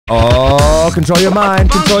Oh, control your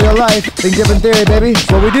mind, control your life. Think different theory, baby.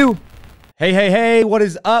 That's what we do. Hey, what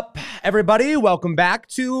is up, everybody? Welcome back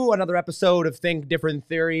to another episode of Think Different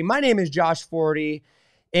Theory. My name is Josh Forti,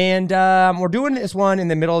 and we're doing this one in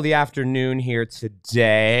the middle of the afternoon here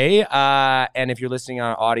today. And if you're listening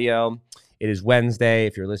on audio, it is Wednesday.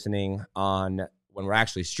 If you're listening on when we're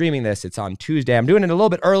actually streaming this, it's on Tuesday. I'm doing it a little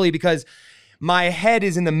bit early because my head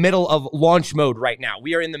is in the middle of launch mode right now.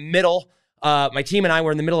 We are in the middle. My team and I were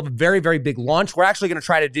in the middle of a very, very big launch. We're actually going to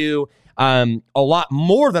try to do a lot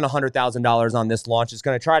more than $100,000 on this launch. It's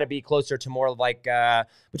going to try to be closer to more like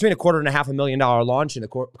between $250,000 and $500,000 launch in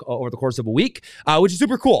over the course of a week, which is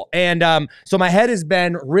super cool. And so my head has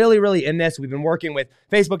been really, really in this. We've been working with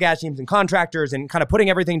Facebook ad teams and contractors and kind of putting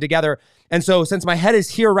everything together. And so since my head is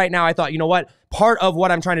here right now, I thought, you know what? Part of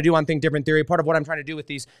what I'm trying to do on Think Different Theory, part of what I'm trying to do with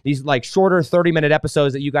these like shorter 30-minute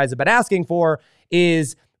episodes that you guys have been asking for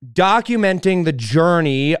is documenting the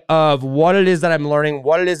journey of what it is that I'm learning,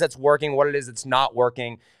 what it is that's working, what it is that's not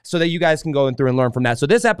working, so that you guys can go through and learn from that. So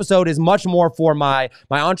this episode is much more for my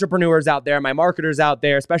entrepreneurs out there, my marketers out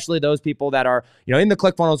there, especially those people that are, you know, in the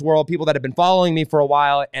ClickFunnels world, people that have been following me for a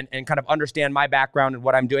while and kind of understand my background and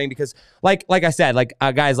what I'm doing. Because like I said,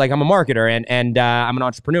 guys, like I'm a marketer and I'm an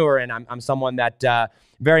entrepreneur and I'm someone that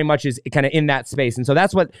very much is kind of in that space. And so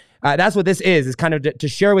that's what this is kind of to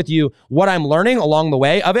share with you what I'm learning along the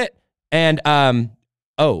way of it. And,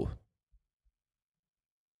 oh,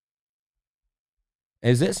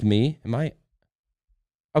 is this me? Am I?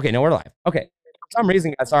 Okay, no, we're live. Okay. For some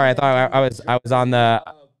reason, sorry, I thought I was on the,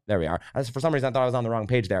 there we are. For some reason, I thought I was on the wrong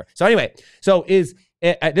page there. So anyway, so this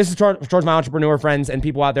is towards my entrepreneur friends and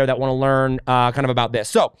people out there that want to learn kind of about this.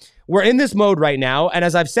 So we're in this mode right now. And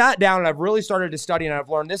as I've sat down and I've really started to study and I've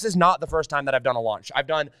learned, this is not the first time that I've done a launch. I've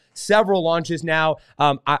done several launches now.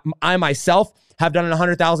 I myself have done a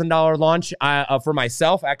 $100,000 launch for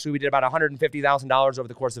myself. Actually, we did about $150,000 over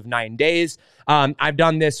the course of 9 days. I've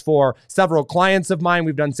done this for several clients of mine.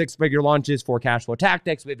 We've done six-figure launches for Cashflow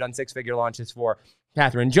Tactics. We've done six-figure launches for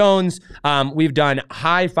Catherine Jones. We've done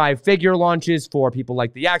high five-figure launches for people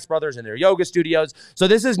like the Yaks Brothers and their yoga studios. So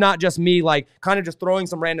this is not just me like kind of just throwing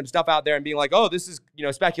some random stuff out there and being like, oh, this is, you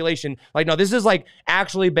know, speculation. Like, no, this is like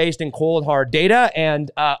actually based in cold hard data and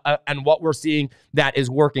what we're seeing that is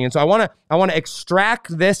working. And so I want to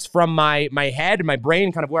extract this from my head, my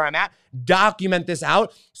brain, kind of where I'm at, document this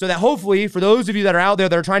out so that hopefully for those of you that are out there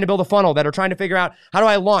that are trying to build a funnel, that are trying to figure out how do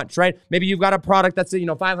I launch, right? Maybe you've got a product that's, you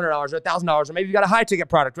know, $500 or $1,000, or maybe you've got a high ticket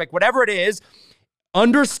product, like whatever it is,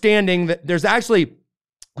 understanding that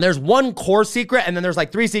there's one core secret, and then there's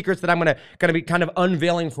like 3 secrets that I'm gonna be kind of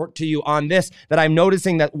unveiling to you on this that I'm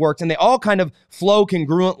noticing that works, and they all kind of flow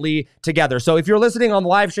congruently together. So if you're listening on the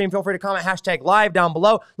live stream, feel free to comment #live down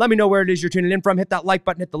below. Let me know where it is you're tuning in from. Hit that like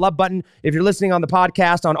button, hit the love button. If you're listening on the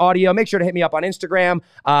podcast on audio, make sure to hit me up on Instagram.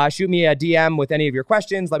 Shoot me a DM with any of your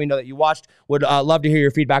questions. Let me know that you watched. Would love to hear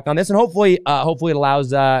your feedback on this, and hopefully it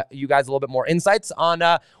allows you guys a little bit more insights on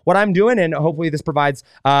what I'm doing, and hopefully this provides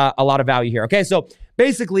a lot of value here. Okay, so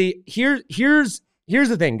basically, here's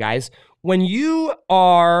the thing, guys. When you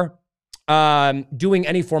are doing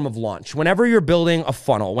any form of launch, whenever you're building a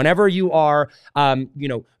funnel, whenever you are,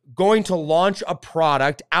 going to launch a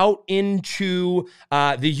product out into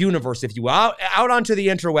the universe, if you will, out onto the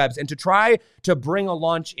interwebs, and to try to bring a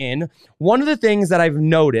launch in, one of the things that I've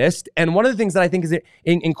noticed, and one of the things that I think is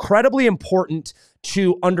incredibly important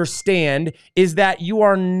to understand, is that you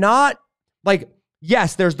are not like,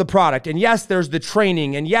 yes, there's the product, and yes, there's the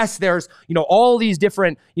training, and yes, there's, you know, all these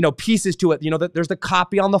different, you know, pieces to it. You know, there's the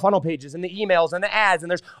copy on the funnel pages and the emails and the ads,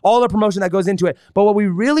 and there's all the promotion that goes into it. But what we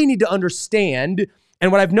really need to understand,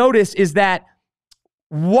 and what I've noticed, is that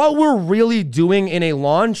what we're really doing in a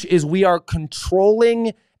launch is we are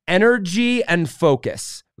controlling energy and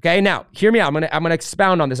focus. Okay, now hear me out. I'm gonna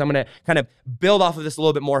expound on this. I'm gonna kind of build off of this a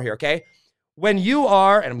little bit more here. Okay. When you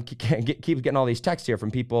are, and I'm keep getting all these texts here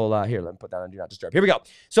from people, here, let me put that on Do Not Disturb. Here we go.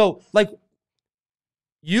 So, like,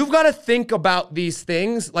 you've got to think about these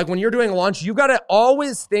things. Like, when you're doing a launch, you've got to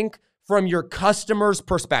always think from your customer's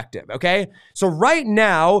perspective, okay? So right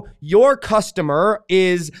now, your customer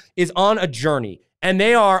is on a journey, and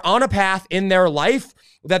they are on a path in their life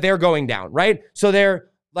that they're going down, right? So they're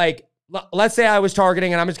like, let's say I was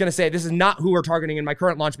targeting, and I'm just going to say this is not who we're targeting in my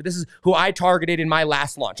current launch, but this is who I targeted in my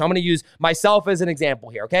last launch. I'm going to use myself as an example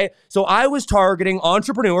here, okay? So I was targeting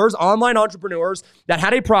entrepreneurs, online entrepreneurs that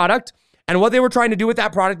had a product, And what they were trying to do with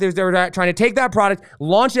that product is they were trying to take that product,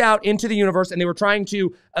 launch it out into the universe, and they were trying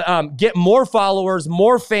to get more followers,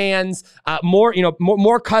 more fans,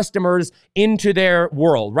 more customers into their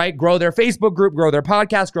world, right? Grow their Facebook group, grow their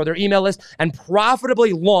podcast, grow their email list, and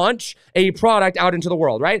profitably launch a product out into the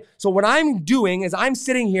world, right? So what I'm doing is I'm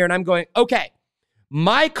sitting here and I'm going, okay,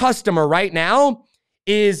 my customer right now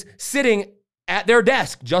is sitting at their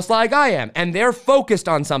desk just like I am, and they're focused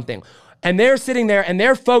on something. And they're sitting there and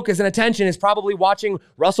their focus and attention is probably watching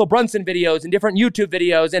Russell Brunson videos and different YouTube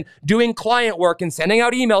videos and doing client work and sending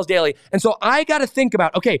out emails daily. And so I got to think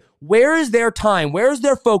about, okay, where is their time? Where's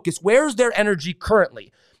their focus? Where's their energy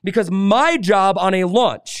currently? Because my job on a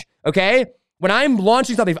launch, okay, when I'm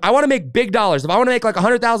launching something, if I want to make big dollars, if I want to make like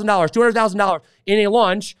 $100,000, $200,000 in a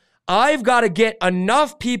launch, I've got to get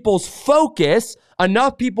enough people's focus,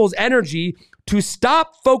 enough people's energy to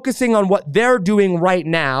stop focusing on what they're doing right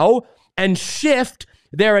now and shift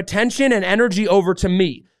their attention and energy over to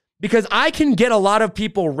me. Because I can get a lot of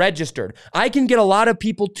people registered. I can get a lot of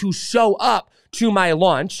people to show up to my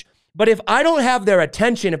launch. But if I don't have their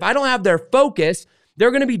attention, if I don't have their focus,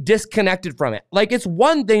 they're going to be disconnected from it. Like, it's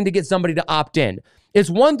one thing to get somebody to opt in. It's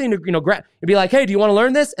one thing to, be like, hey, do you want to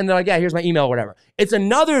learn this? And they're like, yeah, here's my email or whatever. It's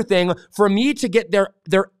another thing for me to get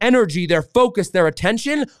their energy, their focus, their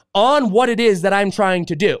attention on what it is that I'm trying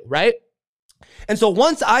to do, right? And so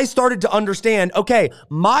once I started to understand, okay,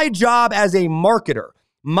 my job as a marketer,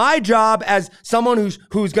 my job as someone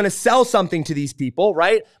who's going to sell something to these people,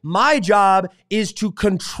 right? My job is to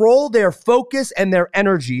control their focus and their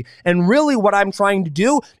energy. And really what I'm trying to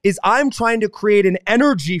do is I'm trying to create an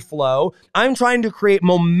energy flow. I'm trying to create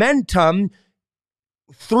momentum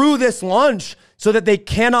through this launch so that they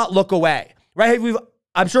cannot look away, right?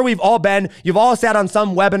 I'm sure you've all sat on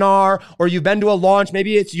some webinar or you've been to a launch.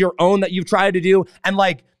 Maybe it's your own that you've tried to do. And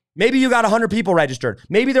like, maybe you got 100 people registered.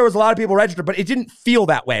 Maybe there was a lot of people registered, but it didn't feel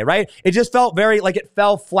that way, right? It just felt it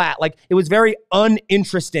fell flat. Like it was very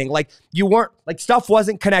uninteresting. Like stuff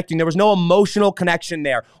wasn't connecting. There was no emotional connection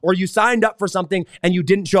there. Or you signed up for something and you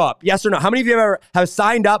didn't show up. Yes or no? How many of you have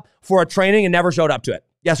signed up for a training and never showed up to it?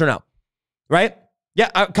 Yes or no? Right? Yeah,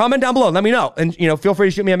 comment down below. Let me know. And, feel free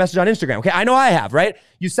to shoot me a message on Instagram. Okay, I know I have, right?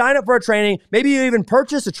 You sign up for a training. Maybe you even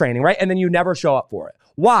purchase a training, right? And then you never show up for it.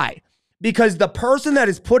 Why? Because the person that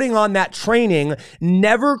is putting on that training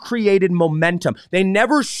never created momentum. They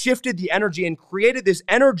never shifted the energy and created this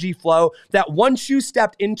energy flow that once you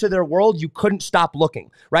stepped into their world, you couldn't stop looking,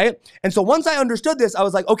 right? And so once I understood this, I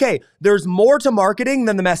was like, okay, there's more to marketing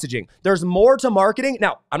than the messaging. There's more to marketing.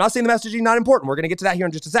 Now, I'm not saying the messaging is not important. We're going to get to that here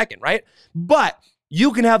in just a second, right? But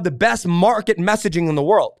you can have the best market messaging in the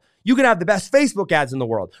world. You can have the best Facebook ads in the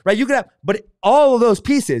world, right? You can have, but all of those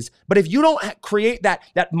pieces. But if you don't create that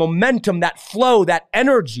momentum, that flow, that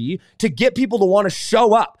energy to get people to want to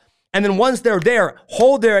show up, and then once they're there,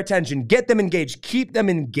 hold their attention, get them engaged, keep them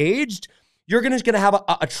engaged, you're just going to have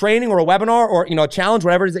a training or a webinar or a challenge,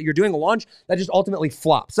 whatever it is that you're doing, a launch that just ultimately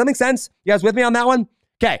flops. Does that make sense? You guys with me on that one?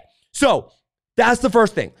 Okay, so that's the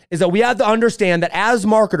first thing, is that we have to understand that as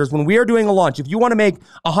marketers, when we are doing a launch, if you want to make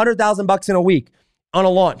 $100,000 in a week on a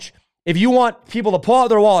launch, if you want people to pull out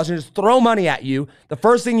their wallets and just throw money at you, the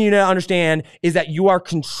first thing you need to understand is that you are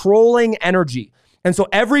controlling energy. And so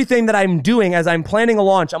everything that I'm doing as I'm planning a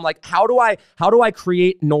launch, I'm like, how do I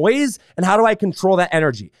create noise and how do I control that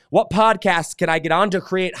energy? What podcasts can I get on to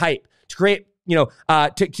create hype, to create,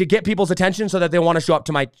 to get people's attention so that they want to show up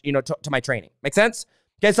to my, to my training? Make sense?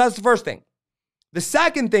 Okay, so that's the first thing. The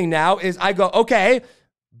second thing now is I go, okay,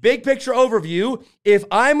 big picture overview. If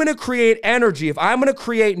I'm going to create energy, if I'm going to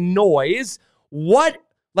create noise, what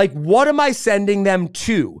am I sending them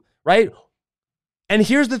to, right? And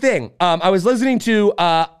here's the thing. I was listening to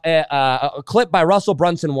a clip by Russell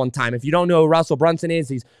Brunson one time. If you don't know who Russell Brunson is,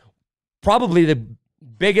 he's probably the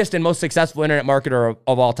biggest and most successful internet marketer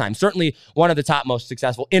of all time. Certainly one of the top most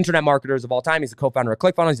successful internet marketers of all time. He's the co-founder of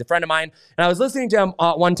ClickFunnels. He's a friend of mine. And I was listening to him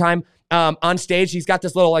one time on stage. He's got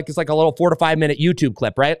this little, it's like a little 4 to 5 minute YouTube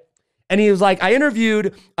clip, right? And he was like, I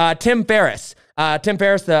interviewed Tim Ferriss. Tim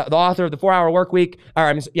Ferriss, the author of the 4 Hour Work Week,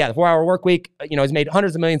 the 4 Hour Work Week, has made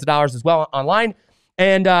hundreds of millions of dollars as well online.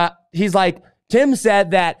 And he's like, Tim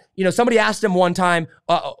said that, somebody asked him one time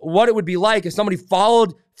what it would be like if somebody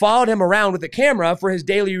followed him around with a camera for his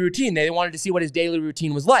daily routine. They wanted to see what his daily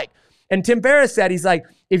routine was like. And Tim Ferriss said, he's like,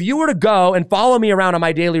 if you were to go and follow me around on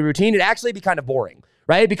my daily routine, it'd actually be kind of boring,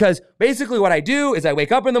 right? Because basically what I do is I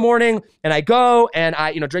wake up in the morning and I go and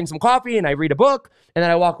I, drink some coffee and I read a book and then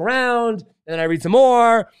I walk around and then I read some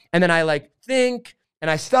more and then I think and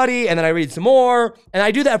I study and then I read some more. And I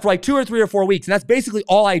do that for 2 or 3 or 4 weeks. And that's basically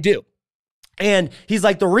all I do. And he's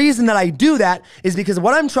like, the reason that I do that is because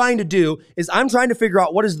what I'm trying to do is I'm trying to figure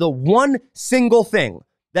out what is the one single thing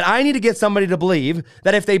that I need to get somebody to believe,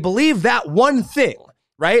 that if they believe that one thing,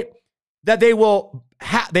 right, that they will,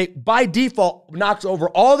 they by default knocks over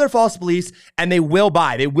all their false beliefs and they will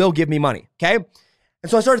buy, they will give me money, okay? And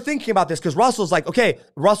so I started thinking about this because Russell's like, okay,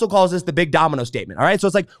 Russell calls this the big domino statement, all right? So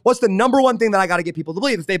it's like, what's the number one thing that I got to get people to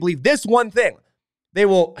believe? If they believe this one thing, they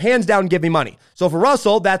will hands down give me money. So for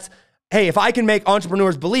Russell, that's, hey, if I can make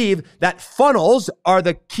entrepreneurs believe that funnels are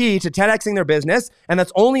the key to 10xing their business and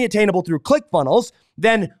that's only attainable through ClickFunnels,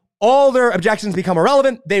 then all their objections become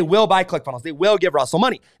irrelevant. They will buy ClickFunnels. They will give Russell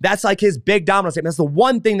money. That's like his big domino statement. That's the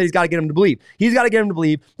one thing that he's got to get him to believe. He's got to get him to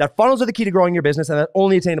believe that funnels are the key to growing your business and that's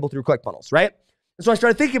only attainable through ClickFunnels, right? And so I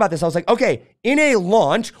started thinking about this. I was like, okay, in a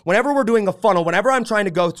launch, whenever we're doing a funnel, whenever I'm trying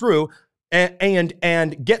to go through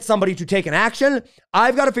and get somebody to take an action,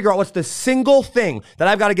 I've got to figure out what's the single thing that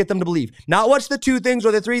I've got to get them to believe. Not what's the 2 things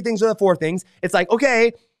or the 3 things or the 4 things. It's like,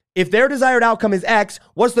 okay, if their desired outcome is X,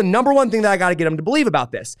 what's the number one thing that I got to get them to believe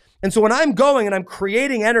about this? And so when I'm going and I'm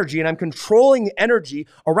creating energy and I'm controlling energy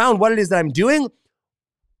around what it is that I'm doing,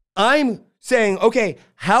 I'm saying, okay,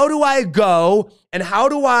 how do I go and how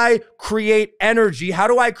do I create energy? How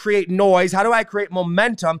do I create noise? How do I create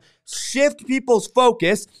momentum, shift people's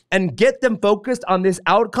focus and get them focused on this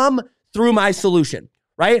outcome through my solution,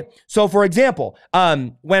 right? So for example,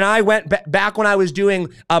 when I went back when I was doing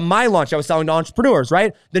my launch, I was selling to entrepreneurs,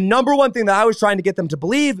 right? The number one thing that I was trying to get them to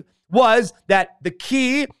believe was that the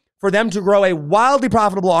key for them to grow a wildly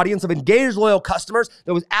profitable audience of engaged, loyal customers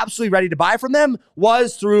that was absolutely ready to buy from them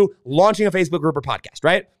was through launching a Facebook group or podcast,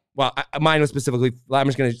 right? Well, mine was specifically, I'm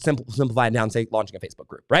just going to simplify it down and say launching a Facebook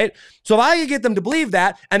group, right? So if I could get them to believe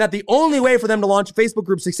that, and that the only way for them to launch a Facebook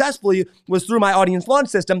group successfully was through my audience launch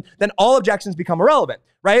system, then all objections become irrelevant,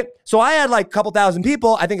 right? So I had like a couple thousand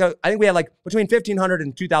people. I think we had like between 1,500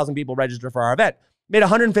 and 2,000 people register for our event. Made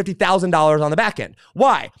 $150,000 on the back end.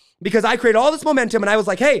 Why? Because I created all this momentum and I was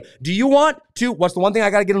like, hey, do you want to, what's the one thing I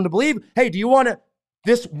got to get them to believe? Hey, do you want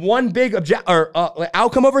this one big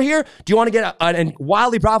outcome over here? Do you want to get a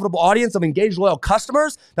wildly profitable audience of engaged, loyal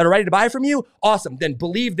customers that are ready to buy from you? Awesome. Then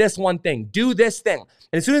believe this one thing. Do this thing.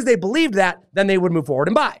 And as soon as they believed that, then they would move forward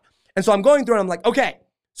and buy. And so I'm going through and I'm like, okay,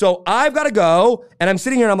 so I've got to go. And I'm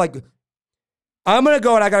sitting here and I'm like, I'm going to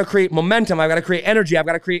go and I got to create momentum. I've got to create energy. I've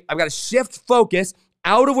got to shift focus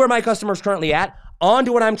out of where my customer is currently at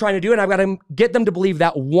onto what I'm trying to do. And I've got to get them to believe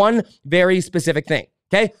that one very specific thing.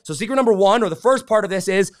 Okay. So secret number one, or the first part of this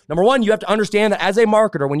is, number one, you have to understand that as a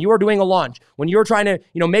marketer, when you are doing a launch, when you're trying to,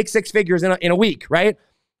 make 6 figures in a week, right?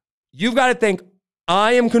 You've got to think,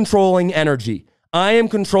 I am controlling energy. I am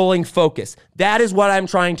controlling focus. That is what I'm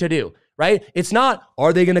trying to do. Right? It's not,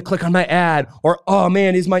 are they going to click on my ad? Or, oh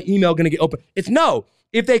man, is my email going to get open? It's no.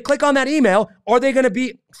 If they click on that email, are they going to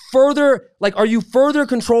be further, are you further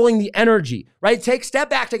controlling the energy, right?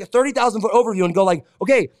 Step back, take a 30,000 foot overview and go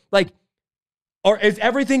okay, or is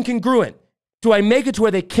everything congruent? Do I make it to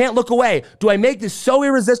where they can't look away? Do I make this so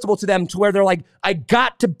irresistible to them to where they're like, I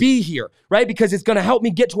got to be here, right? Because it's going to help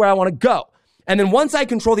me get to where I want to go. And then once I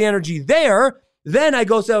control the energy there, then I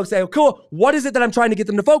go say, cool, what is it that I'm trying to get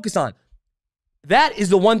them to focus on? That is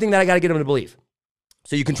the one thing that I got to get them to believe.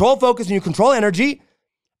 So you control focus and you control energy.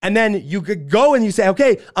 And then you could go and you say,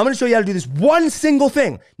 okay, I'm going to show you how to do this one single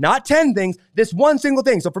thing, not 10 things, this one single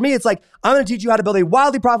thing. So for me, it's like, I'm going to teach you how to build a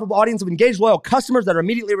wildly profitable audience of engaged, loyal customers that are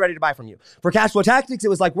immediately ready to buy from you. For Cash Flow Tactics, it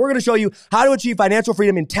was like, we're going to show you how to achieve financial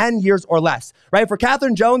freedom in 10 years or less, right? For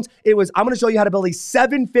Catherine Jones, it was, I'm going to show you how to build a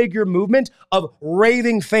 7-figure movement of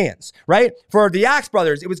raving fans, right? For the Axe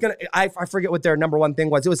Brothers, it was going to, I forget what their number one thing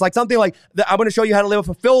was. It was like something like, I'm going to show you how to live a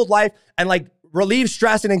fulfilled life and relieve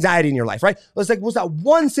stress and anxiety in your life, right? It's like, what's that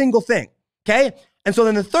one single thing? Okay. And so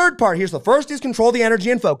then the third part here, so the first is control the energy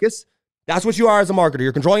and focus. That's what you are as a marketer.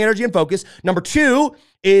 You're controlling energy and focus. Number 2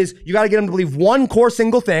 is you got to get them to believe one core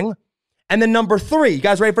single thing. And then number 3, you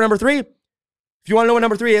guys ready for number 3? If you want to know what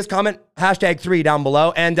number 3 is, comment #3 down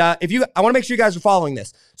below. And I want to make sure you guys are following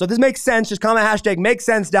this. So if this makes sense, just comment #makes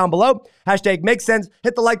sense down below. #makes sense.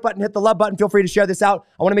 Hit the like button, hit the love button. Feel free to share this out.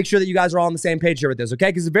 I want to make sure that you guys are all on the same page here with this, okay?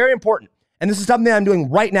 Because it's very important. And this is something that I'm doing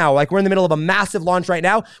right now. We're in the middle of a massive launch right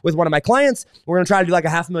now with one of my clients. We're going to try to do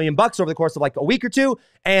 $500,000 over the course of a week or two.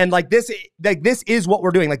 And this is what we're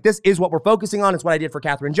doing. This is what we're focusing on. It's what I did for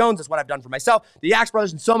Catherine Jones. It's what I've done for myself, the Axe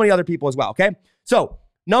Brothers, and so many other people as well. Okay. So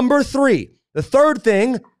number 3, the third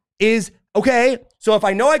thing is, okay, so if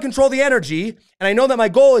I know I control the energy and I know that my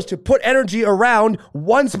goal is to put energy around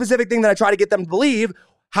one specific thing that I try to get them to believe,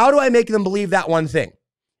 how do I make them believe that one thing?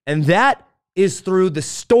 And that is through the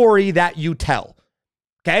story that you tell.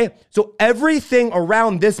 Okay. So everything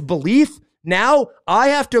around this belief Now I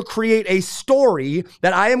have to create a story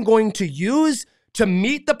that I am going to use to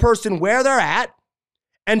meet the person where they're at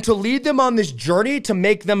and to lead them on this journey to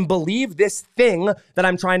make them believe this thing that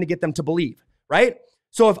I'm trying to get them to believe, right?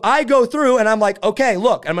 So if I go through and I'm like, okay,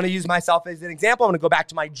 look, I'm going to use myself as an example. I'm going to go back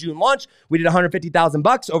to my June launch. We did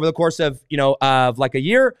 $150,000 over the course of, of like a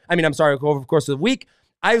year. Over the course of a week.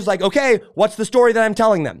 I was like, okay, what's the story that I'm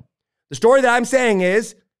telling them? The story that I'm saying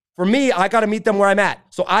is, for me, I got to meet them where I'm at.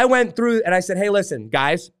 So I went through and I said, hey, listen,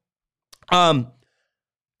 guys, at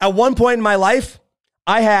one point in my life,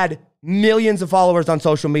 I had millions of followers on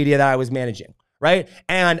social media that I was managing, right?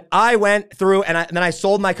 And I went through and then I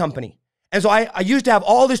sold my company. And so I used to have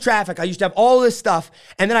all this traffic. I used to have all this stuff.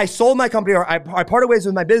 And then I sold my company, or I parted ways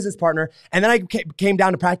with my business partner. And then I came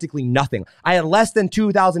down to practically nothing. I had less than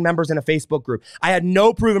 2,000 members in a Facebook group. I had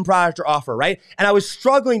no proven product or offer, right? And I was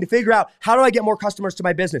struggling to figure out, how do I get more customers to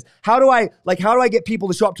my business? How do I get people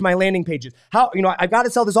to show up to my landing pages? I've got to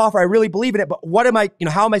sell this offer. I really believe in it, but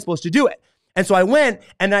how am I supposed to do it? And so I went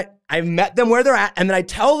and I met them where they're at. And then I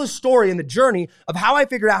tell the story and the journey of how I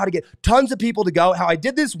figured out how to get tons of people to go, how I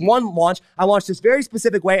did this one launch. I launched this very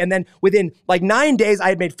specific way. And then within like 9 days, I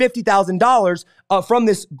had made $50,000 from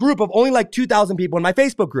this group of only like 2,000 people in my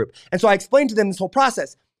Facebook group. And so I explained to them this whole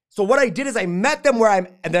process. So what I did is I met them where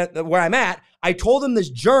I'm at. I told them this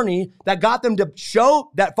journey that got them to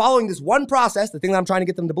show that following this one process, the thing that I'm trying to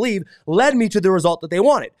get them to believe, led me to the result that they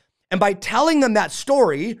wanted. And by telling them that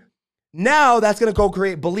story, now that's going to go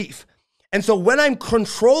create belief. And so when I'm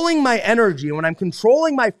controlling my energy and when I'm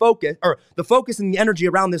controlling my focus, or the focus and the energy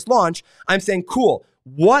around this launch, I'm saying, cool,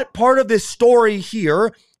 what part of this story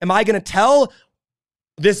here am I going to tell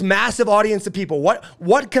this massive audience of people?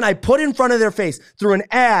 What can I put in front of their face through an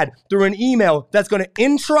ad, through an email that's going to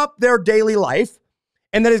interrupt their daily life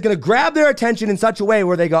and that is going to grab their attention in such a way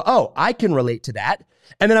where they go, oh, I can relate to that.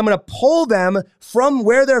 And then I'm going to pull them from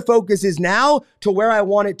where their focus is now to where I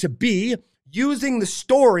want it to be, using the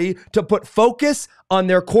story to put focus on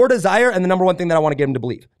their core desire and the number one thing that I want to get them to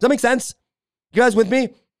believe. Does that make sense? You guys with me?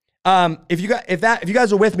 If you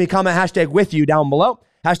guys are with me, comment #WithYou down below.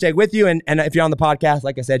 #WithYou. And if you're on the podcast,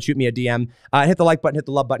 like I said, shoot me a DM. Hit the like button, hit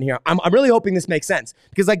the love button here. I'm really hoping this makes sense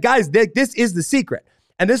because, like, guys, this is the secret.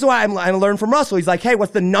 And this is why I learned from Russell. He's like, hey,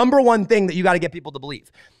 what's the number one thing that you got to get people to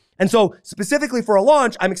believe? And so specifically for a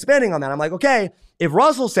launch, I'm expanding on that. I'm like, okay, if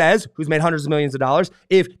Russell says, who's made hundreds of millions of dollars,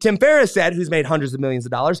 if Tim Ferriss said, who's made hundreds of millions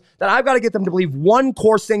of dollars, that I've got to get them to believe one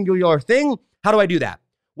core singular thing, how do I do that?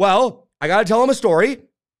 Well, I got to tell them a story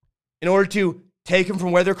in order to take them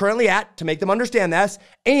from where they're currently at to make them understand this.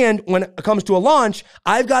 And when it comes to a launch,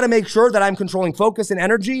 I've got to make sure that I'm controlling focus and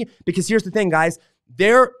energy, because here's the thing, guys,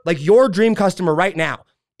 they're like, your dream customer right now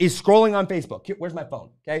is scrolling on Facebook. Here, where's my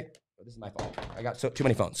phone? Okay. This is my phone. I got too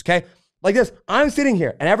many phones. Okay. Like this, I'm sitting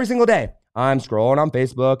here and every single day I'm scrolling on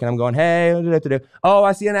Facebook and I'm going, hey, what do I have to do? Oh,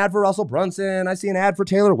 I see an ad for Russell Brunson. I see an ad for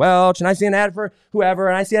Taylor Welch, and I see an ad for whoever.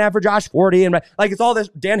 And I see an ad for Josh Forti, and like, it's all this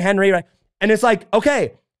Dan Henry. Right? And it's like,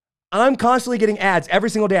 okay, I'm constantly getting ads every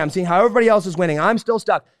single day. I'm seeing how everybody else is winning. I'm still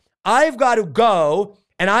stuck. I've got to go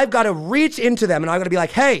and I've got to reach into them and I've got to be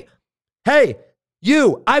like, hey,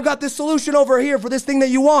 you, I've got this solution over here for this thing that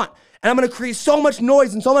you want. And I'm going to create so much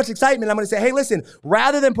noise and so much excitement. I'm going to say, hey, listen,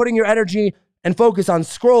 rather than putting your energy and focus on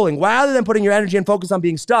scrolling, rather than putting your energy and focus on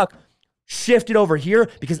being stuck, shift it over here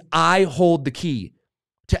because I hold the key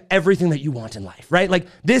to everything that you want in life, right? Like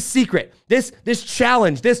this secret, this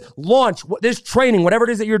challenge, this launch, this training, whatever it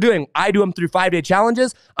is that you're doing, I do them through 5-day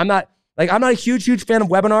challenges. I'm not a huge fan of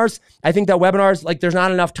webinars. I think that webinars, like, there's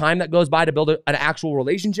not enough time that goes by to build an actual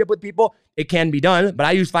relationship with people. It can be done, but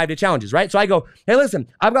I use 5-day challenges, right? So I go, hey, listen,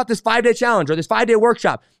 I've got this 5-day challenge or this 5-day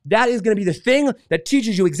workshop. That is going to be the thing that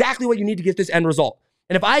teaches you exactly what you need to get this end result.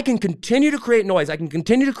 And if I can continue to create noise, I can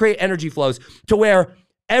continue to create energy flows to where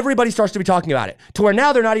everybody starts to be talking about it, to where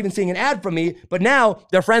now they're not even seeing an ad from me, but now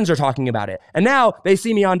their friends are talking about it. And now they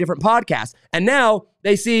see me on different podcasts. And now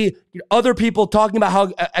they see other people talking about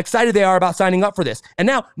how excited they are about signing up for this. And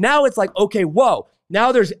now it's like, okay, whoa,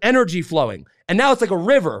 now there's energy flowing. And now it's like a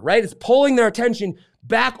river, right? It's pulling their attention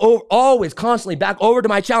back over, always constantly back over to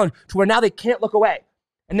my challenge, to where now they can't look away.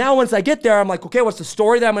 And now once I get there, I'm like, okay, what's the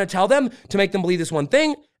story that I'm going to tell them to make them believe this one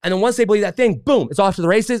thing? And then once they believe that thing, boom, it's off to the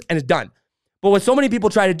races and it's done. But what so many people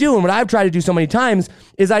try to do, and what I've tried to do so many times,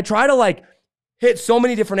 is I try to like hit so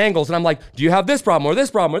many different angles. And I'm like, do you have this problem or this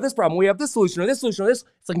problem or this problem? We have this solution or this solution or this.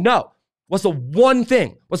 It's like, no. What's the one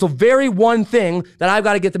thing? What's the very one thing that I've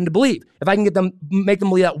got to get them to believe? If I can make them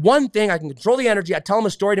believe that one thing, I can control the energy. I tell them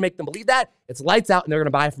a story to make them believe that. It's lights out, and they're going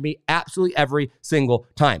to buy it from me absolutely every single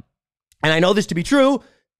time. And I know this to be true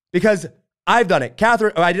because I've done it.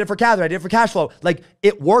 Catherine, I did it for Catherine. I did it for cash flow. Like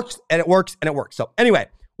it works and it works and it works. So anyway,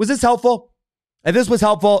 was this helpful? If this was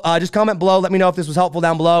helpful, just comment below. Let me know if this was helpful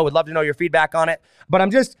down below. Would love to know your feedback on it. But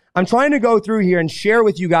I'm trying to go through here and share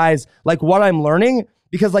with you guys like what I'm learning,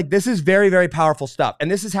 because like this is very, very powerful stuff. And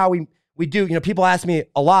this is how we do, people ask me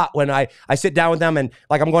a lot when I sit down with them and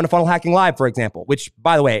like I'm going to Funnel Hacking Live, for example, which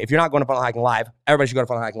by the way, if you're not going to Funnel Hacking Live, everybody should go to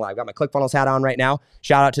Funnel Hacking Live. Got my ClickFunnels hat on right now.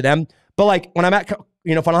 Shout out to them. But like when I'm at,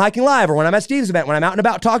 Funnel Hacking Live, or when I'm at Steve's event, when I'm out and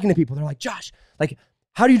about talking to people, they're like, Josh, like,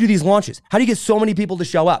 how do you do these launches? How do you get so many people to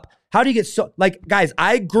show up? How do you get guys,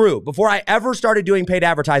 I grew before I ever started doing paid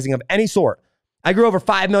advertising of any sort. I grew over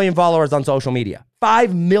 5 million followers on social media,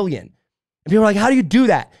 5 million. And people are like, how do you do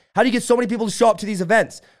that? How do you get so many people to show up to these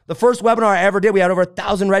events? The first webinar I ever did, we had over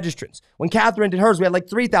 1,000 registrants. When Catherine did hers, we had like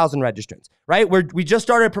 3,000 registrants, right? We just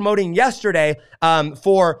started promoting yesterday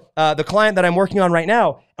for the client that I'm working on right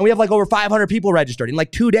now. And we have like over 500 people registered in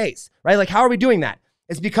like 2 days, right? Like, how are we doing that?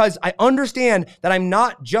 It's because I understand that I'm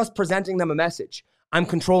not just presenting them a message. I'm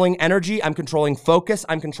controlling energy, I'm controlling focus,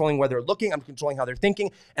 I'm controlling where they're looking, I'm controlling how they're thinking,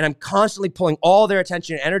 and I'm constantly pulling all their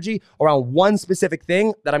attention and energy around one specific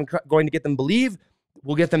thing that I'm going to get them believe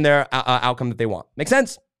will get them their outcome that they want. Make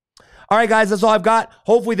sense? All right, guys, that's all I've got.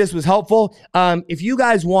 Hopefully this was helpful. If you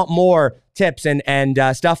guys want more tips and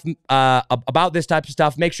stuff about this type of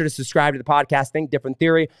stuff, make sure to subscribe to the podcast, Think Different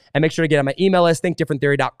Theory, and make sure to get on my email list,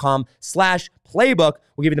 thinkdifferenttheory.com/playbook.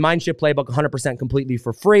 We'll give you the Mindshift playbook 100% completely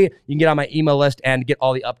for free. You can get on my email list and get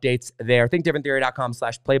all the updates there,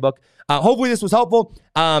 thinkdifferenttheory.com/playbook. Hopefully this was helpful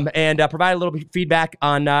and provide a little bit of feedback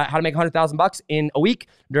on how to make $100,000 in a week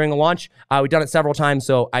during a launch. We've done it several times,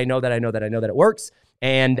 so I know that it works.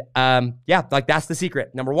 And yeah, like that's the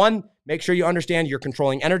secret. Number one, make sure you understand you're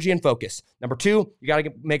controlling energy and focus. Number two, you got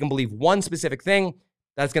to make them believe one specific thing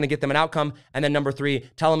that's going to get them an outcome. And then number three,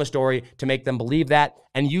 tell them a story to make them believe that,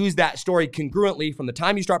 and use that story congruently from the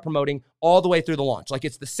time you start promoting all the way through the launch. Like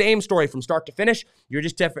it's the same story from start to finish. You're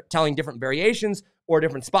just telling different variations or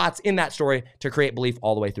different spots in that story to create belief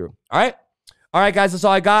all the way through. All right, guys, that's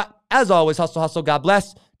all I got. As always, hustle, hustle, God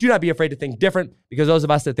bless. Do not be afraid to think different, because those of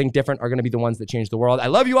us that think different are going to be the ones that change the world. I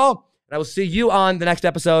love you all, and I will see you on the next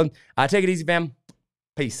episode. Take it easy, fam.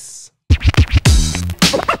 Peace.